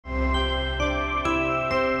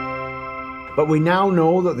But we now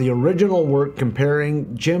know that the original work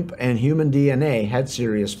comparing chimp and human DNA had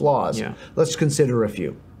serious flaws. Yeah. Let's consider a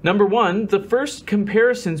few. Number one, the first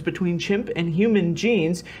comparisons between chimp and human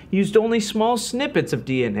genes used only small snippets of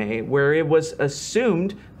DNA where it was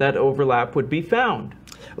assumed that overlap would be found.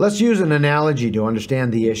 Let's use an analogy to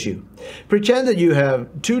understand the issue. Pretend that you have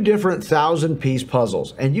two different 1,000-piece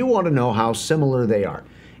puzzles and you want to know how similar they are.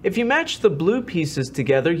 If you match the blue pieces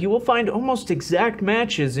together, you will find almost exact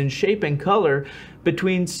matches in shape and color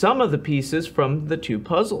between some of the pieces from the two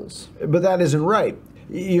puzzles. But that isn't right.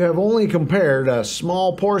 You have only compared a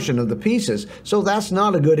small portion of the pieces, so that's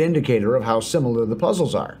not a good indicator of how similar the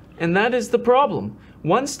puzzles are. And that is the problem.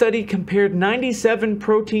 One study compared 97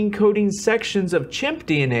 protein coding sections of chimp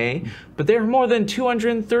DNA, but there are more than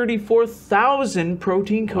 234,000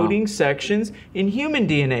 protein coding sections in human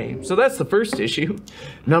DNA. So that's the first issue.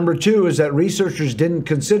 Number two is that researchers didn't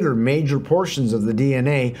consider major portions of the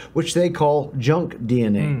DNA, which they call junk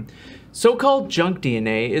DNA. So-called junk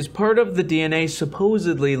DNA is part of the DNA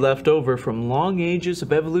supposedly left over from long ages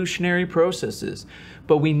of evolutionary processes,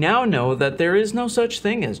 but we now know that there is no such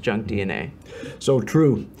thing as junk DNA. So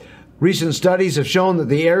true. Recent studies have shown that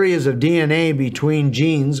the areas of DNA between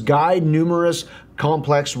genes guide numerous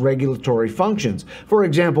complex regulatory functions. For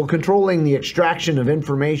example, controlling the extraction of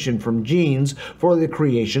information from genes for the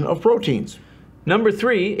creation of proteins. Number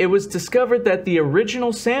three, it was discovered that the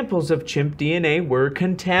original samples of chimp DNA were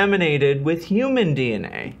contaminated with human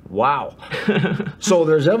DNA. Wow. So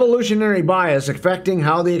there's evolutionary bias affecting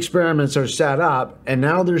how the experiments are set up, and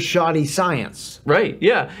now there's shoddy science. Right,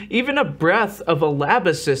 yeah. Even a breath of a lab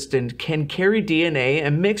assistant can carry DNA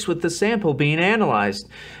and mix with the sample being analyzed.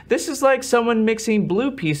 This is like someone mixing blue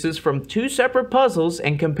pieces from two separate puzzles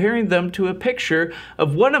and comparing them to a picture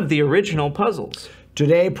of one of the original puzzles.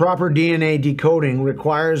 Today, proper DNA decoding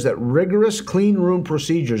requires that rigorous clean room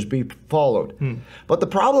procedures be followed. But the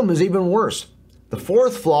problem is even worse. The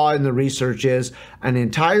fourth flaw in the research is an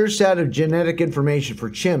entire set of genetic information for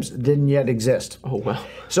chimps didn't yet exist. Oh, well.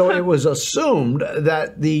 So it was assumed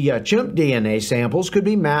that the chimp DNA samples could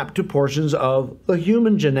be mapped to portions of the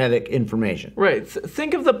human genetic information. Right.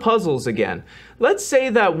 Think of the puzzles again. Let's say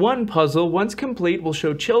that one puzzle, once complete, will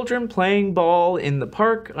show children playing ball in the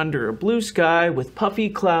park under a blue sky with puffy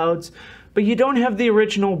clouds. But you don't have the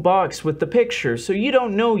original box with the picture, so you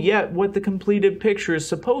don't know yet what the completed picture is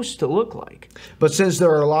supposed to look like. But since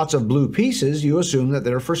there are lots of blue pieces, you assume that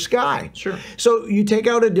they're for sky. Sure. So you take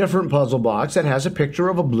out a different puzzle box that has a picture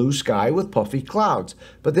of a blue sky with puffy clouds,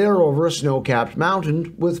 but they're over a snow-capped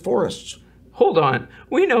mountain with forests. Hold on.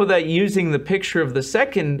 We know that using the picture of the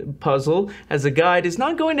second puzzle as a guide is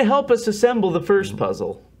not going to help us assemble the first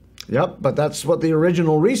puzzle. Yep, but that's what the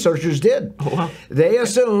original researchers did. Oh, wow. They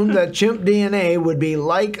assumed that chimp DNA would be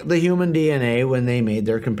like the human DNA when they made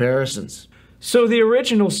their comparisons. So the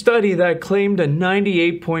original study that claimed a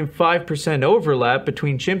 98.5% overlap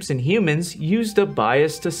between chimps and humans used a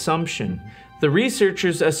biased assumption. The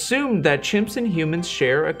researchers assumed that chimps and humans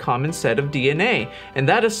share a common set of DNA, and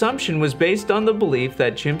that assumption was based on the belief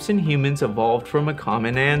that chimps and humans evolved from a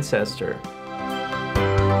common ancestor.